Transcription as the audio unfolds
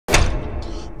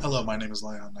Hello, my name is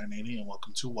Lion980 and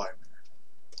welcome to Widemare.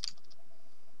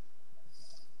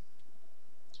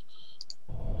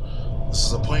 This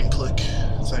is a point-and-click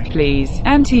thing Please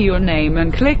enter your name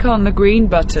and click on the green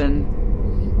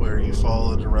button. where you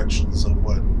follow the directions of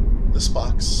what this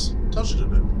box tells you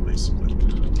to do, basically.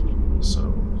 So,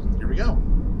 here we go.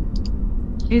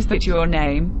 Is that your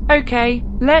name? Okay,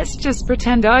 let's just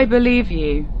pretend I believe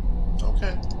you.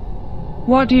 Okay.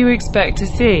 What do you expect to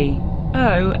see?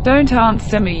 Oh, don't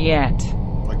answer me yet.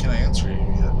 Why can't I answer you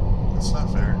yet? That's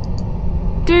not fair.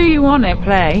 Do you want to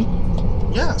play?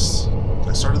 Yes!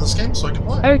 I started this game so I can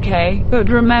play. Okay, but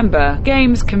remember,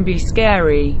 games can be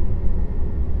scary.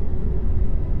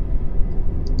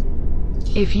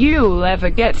 If you'll ever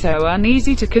get so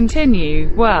uneasy to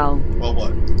continue, well, Well,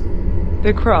 what?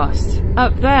 the cross,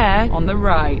 up there, on the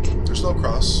right. There's no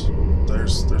cross.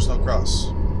 There's no cross.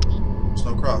 There's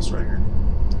no cross right here.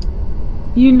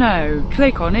 You know,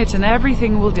 click on it and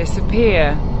everything will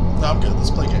disappear. No, I'm good.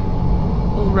 Let's play game.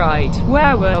 Alright,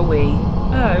 where were we?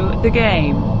 Oh, the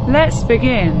game. Let's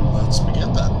begin. Let's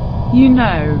begin then. You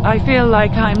know, I feel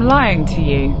like I'm lying to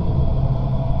you.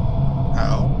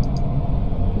 How?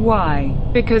 Why?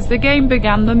 Because the game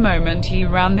began the moment you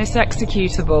ran this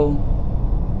executable.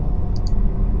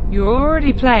 You're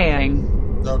already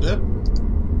playing. No dip?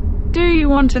 Do you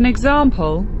want an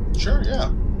example? Sure,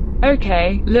 yeah.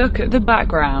 Okay, look at the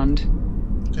background.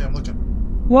 Okay, I'm looking.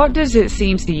 What does it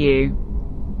seem to you?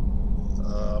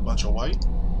 A bunch of white?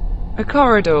 A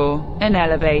corridor, an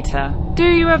elevator. Do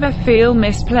you ever feel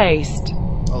misplaced?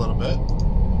 A little bit.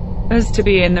 As to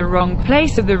be in the wrong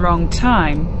place at the wrong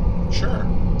time? Sure.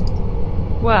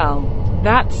 Well,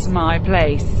 that's my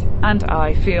place, and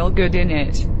I feel good in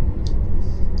it.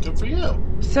 Good for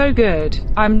you. So good,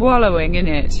 I'm wallowing in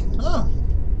it. Oh,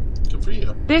 good for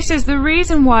you. This is the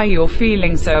reason why you're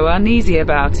feeling so uneasy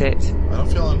about it. I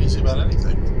don't feel uneasy about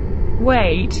anything.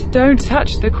 Wait, don't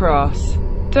touch the cross.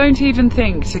 Don't even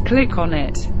think to click on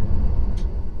it.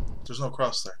 There's no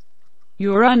cross there.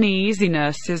 Your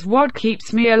uneasiness is what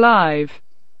keeps me alive.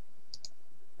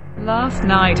 Last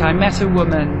night I met a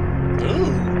woman.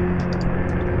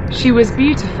 Ooh. She was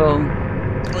beautiful.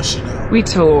 What's she now? We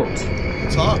talked.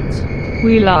 Talked.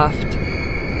 We laughed.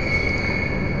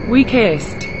 We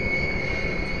kissed.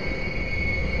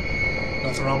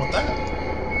 Nothing wrong with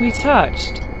that. We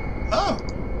touched. Oh,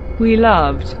 We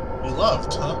loved. you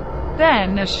loved, huh?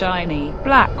 Then a shiny,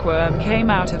 black worm came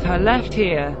out of her left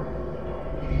ear.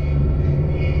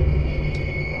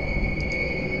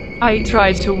 I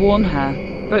tried to warn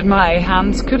her, but my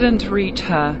hands couldn't reach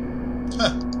her.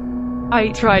 Huh. I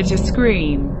tried to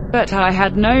scream, but I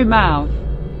had no mouth.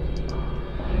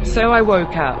 So I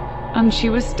woke up, and she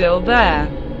was still there.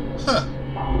 Huh.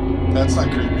 That's not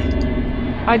creepy.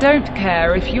 I don't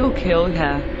care if you'll kill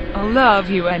her. I'll love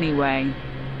you anyway.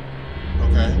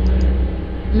 Okay.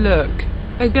 Look.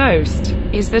 A ghost.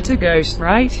 Is that a ghost,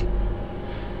 right?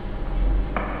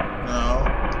 No.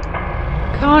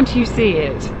 Can't you see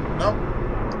it? Nope.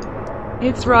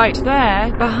 It's right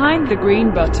there, behind the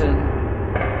green button.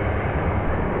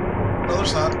 No,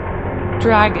 there's not.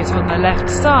 Drag it on the left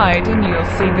side and you'll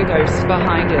see the ghost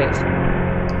behind it.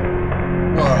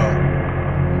 Whoa.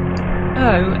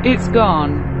 Oh, it's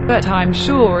gone. But I'm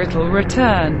sure it'll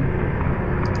return.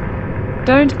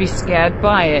 Don't be scared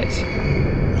by it.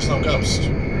 There's no ghost.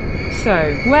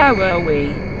 So, where were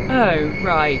we? Oh,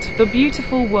 right, the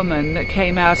beautiful woman that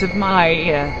came out of my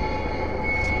ear.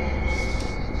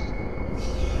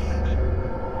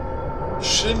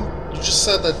 You just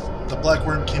said that the black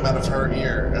worm came out of her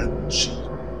ear and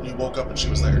you woke up and she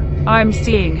was there. I'm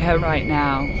seeing her right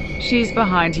now. She's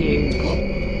behind you.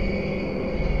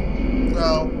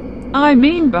 No. I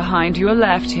mean behind your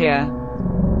left here.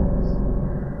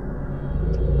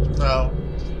 No.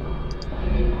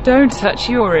 Don't touch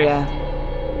your ear.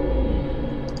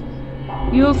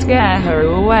 You'll scare her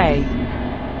away.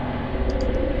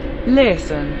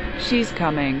 Listen, she's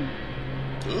coming.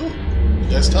 Ooh. You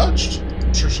guys touched.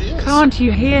 I'm sure she is. Can't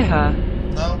you hear her?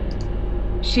 No.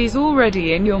 She's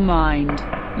already in your mind.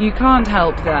 You can't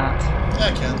help that. Yeah,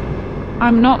 I can.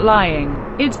 I'm not lying.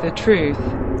 It's the truth.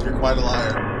 You're quite a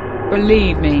liar.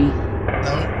 Believe me.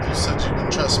 No, you said you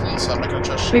didn't trust me, so I'm not gonna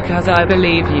trust you. Because I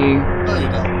believe you. No, you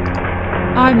don't.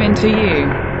 I'm into you.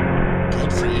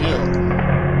 Good for you.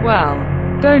 Well,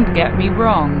 don't get me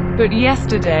wrong, but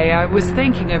yesterday I was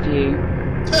thinking of you.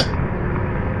 Heh.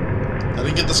 I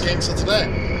didn't get this game till today.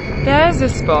 There's a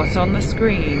spot on the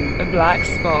screen, a black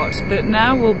spot, that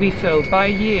now will be filled by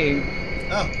you.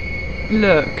 Oh.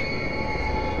 Look.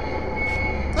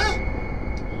 Ah.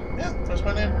 Yeah, there's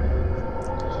my name.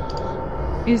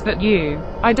 Is that you?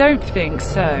 I don't think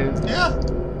so. Yeah.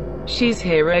 She's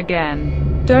here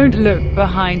again. Don't look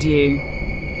behind you.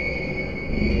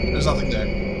 There's nothing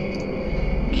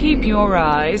there. Keep your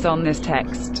eyes on this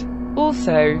text.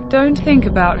 Also, don't think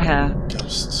about her.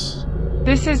 Ghosts.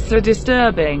 This is so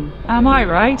disturbing. Am I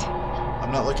right?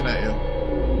 I'm not looking at you.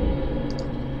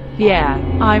 Yeah,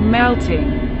 I'm melting.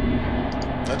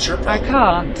 That's your I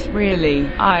problem. can't, really.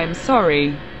 I'm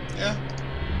sorry. Yeah.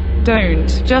 Don't.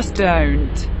 Just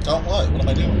don't. Don't what? What am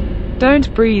I doing?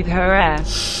 Don't breathe her air.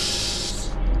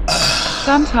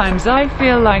 Sometimes I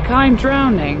feel like I'm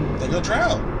drowning. Then go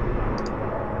drown.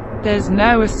 There's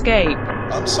no escape.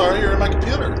 I'm sorry, you're in my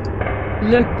computer.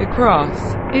 Look, the cross.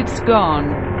 It's gone.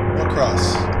 What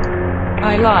cross?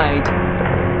 I lied.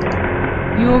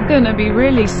 You're gonna be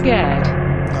really scared.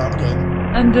 No, I'm good.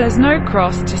 And there's no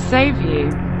cross to save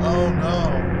you. Oh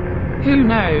no. Who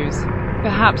knows?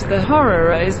 Perhaps the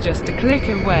horror is just a click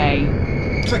away.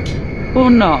 Click. Or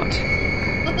not.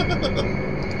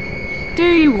 Do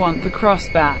you want the cross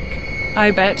back?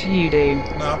 I bet you do.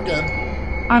 No, I'm good.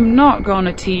 I'm not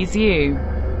gonna tease you.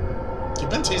 You've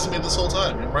been teasing me this whole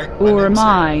time. You're right. Or am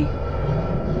I?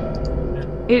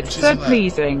 It's so teasing that.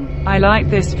 pleasing. I like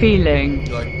this feeling.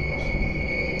 You like...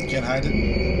 You can't hide it?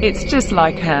 It's just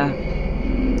like her.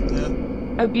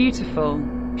 Yeah. A beautiful,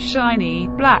 shiny,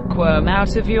 black worm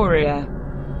out of your ear.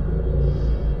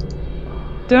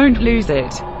 Don't lose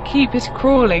it. Keep it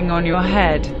crawling on your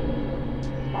head.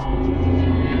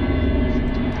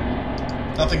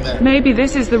 Nothing there. Maybe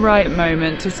this is the right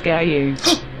moment to scare you.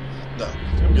 No,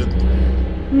 I'm good.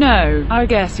 No, I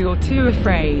guess you're too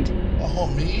afraid. Oh,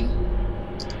 me?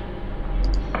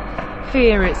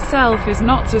 Fear itself is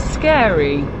not so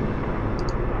scary.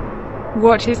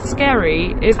 What is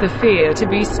scary is the fear to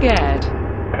be scared.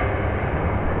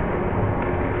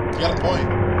 You got a point.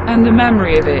 And the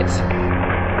memory of it.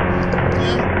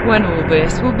 Yeah. When all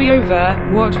this will be over,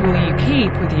 what will you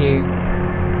keep with you?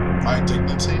 My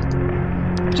dignity.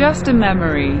 Just a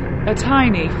memory, a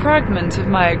tiny fragment of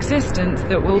my existence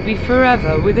that will be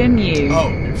forever within you. Oh,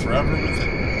 you're forever with it.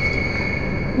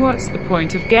 What's the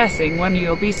point of guessing when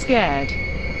you'll be scared?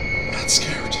 I'm not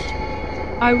scared.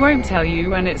 I won't tell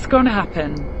you when it's gonna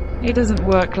happen. It doesn't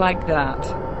work like that.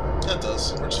 That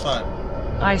does. Works fine.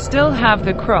 I still have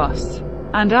the cross.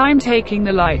 And I'm taking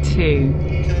the light too.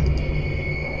 Okay.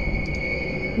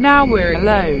 Now we're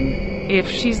alone. If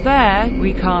she's there,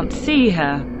 we can't see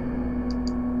her.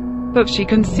 But she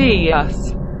can see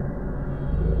us.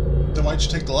 Then why'd you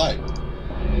take the light?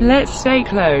 Let's stay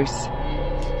close.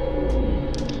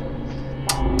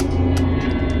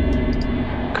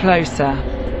 Closer.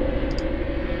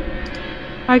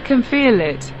 I can feel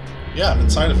it. Yeah, I'm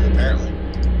inside of you, apparently.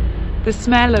 The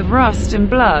smell of rust and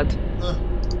blood. Huh.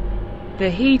 The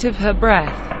heat of her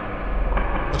breath.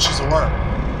 But she's a worm.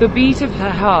 The beat of her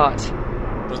heart.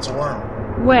 But it's a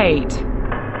worm. Wait.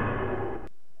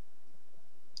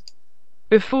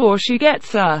 Before she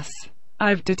gets us,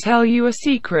 I've to tell you a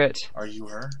secret. Are you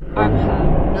her? I'm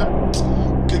her.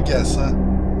 Yep. Good guess, huh?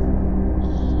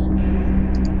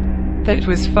 That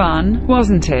was fun,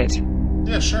 wasn't it?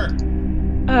 Yeah, sure.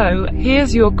 Oh,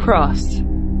 here's your cross.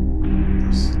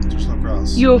 There's no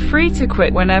cross. You're free to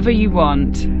quit whenever you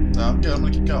want. No, I'm good. I'm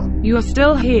gonna keep going. You're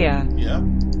still here. Yeah?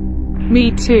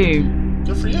 Me too.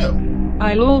 Good for you.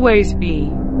 I'll always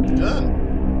be. Good.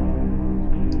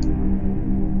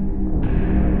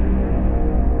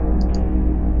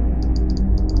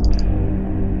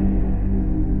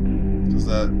 Is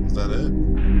that it?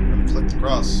 I'm gonna click the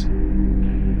cross.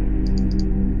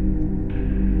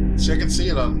 See, I can see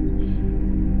it on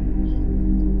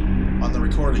the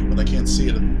recording, but I can't see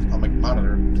it on my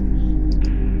monitor.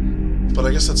 But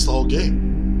I guess that's the whole game.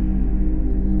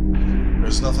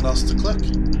 There's nothing else to click.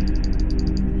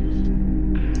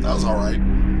 That was alright.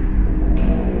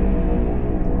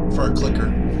 For a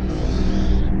clicker.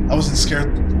 I wasn't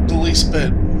scared the least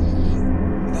bit.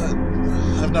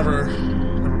 But I've never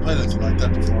played anything like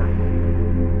that before.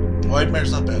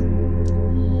 Widemare's not bad.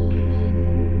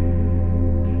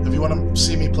 If you want to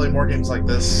see me play more games like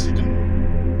this, you can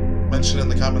mention it in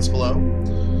the comments below.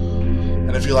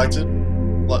 And if you liked it,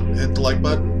 hit the like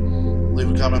button, leave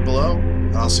a comment below,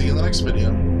 and I'll see you in the next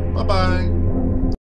video. Bye-bye!